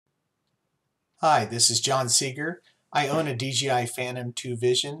Hi, this is John Seeger. I own a DJI Phantom 2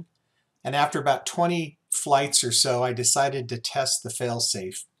 Vision, and after about 20 flights or so, I decided to test the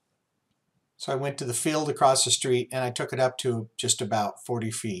failsafe. So I went to the field across the street and I took it up to just about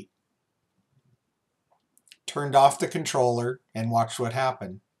 40 feet. Turned off the controller and watched what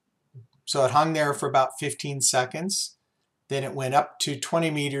happened. So it hung there for about 15 seconds. Then it went up to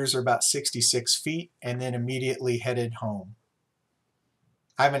 20 meters or about 66 feet and then immediately headed home.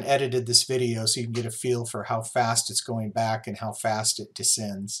 I haven't edited this video so you can get a feel for how fast it's going back and how fast it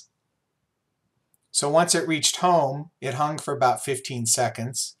descends. So once it reached home, it hung for about 15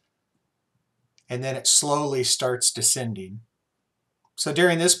 seconds and then it slowly starts descending. So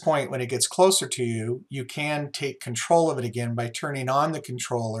during this point, when it gets closer to you, you can take control of it again by turning on the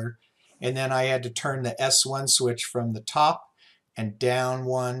controller, and then I had to turn the S1 switch from the top and down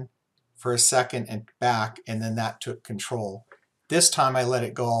one for a second and back, and then that took control. This time I let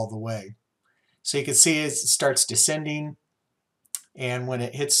it go all the way. So you can see it starts descending, and when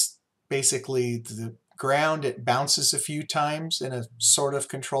it hits basically the ground, it bounces a few times in a sort of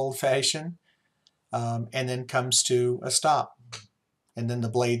controlled fashion, and then comes to a stop. And then the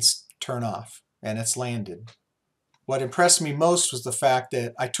blades turn off and it's landed. What impressed me most was the fact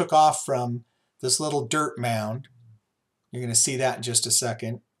that I took off from this little dirt mound. You're going to see that in just a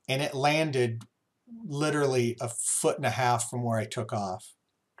second. And it landed literally 1.5 feet from where I took off.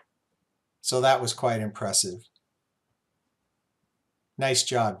 So that was quite impressive. Nice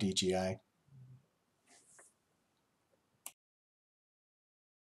job, DJI.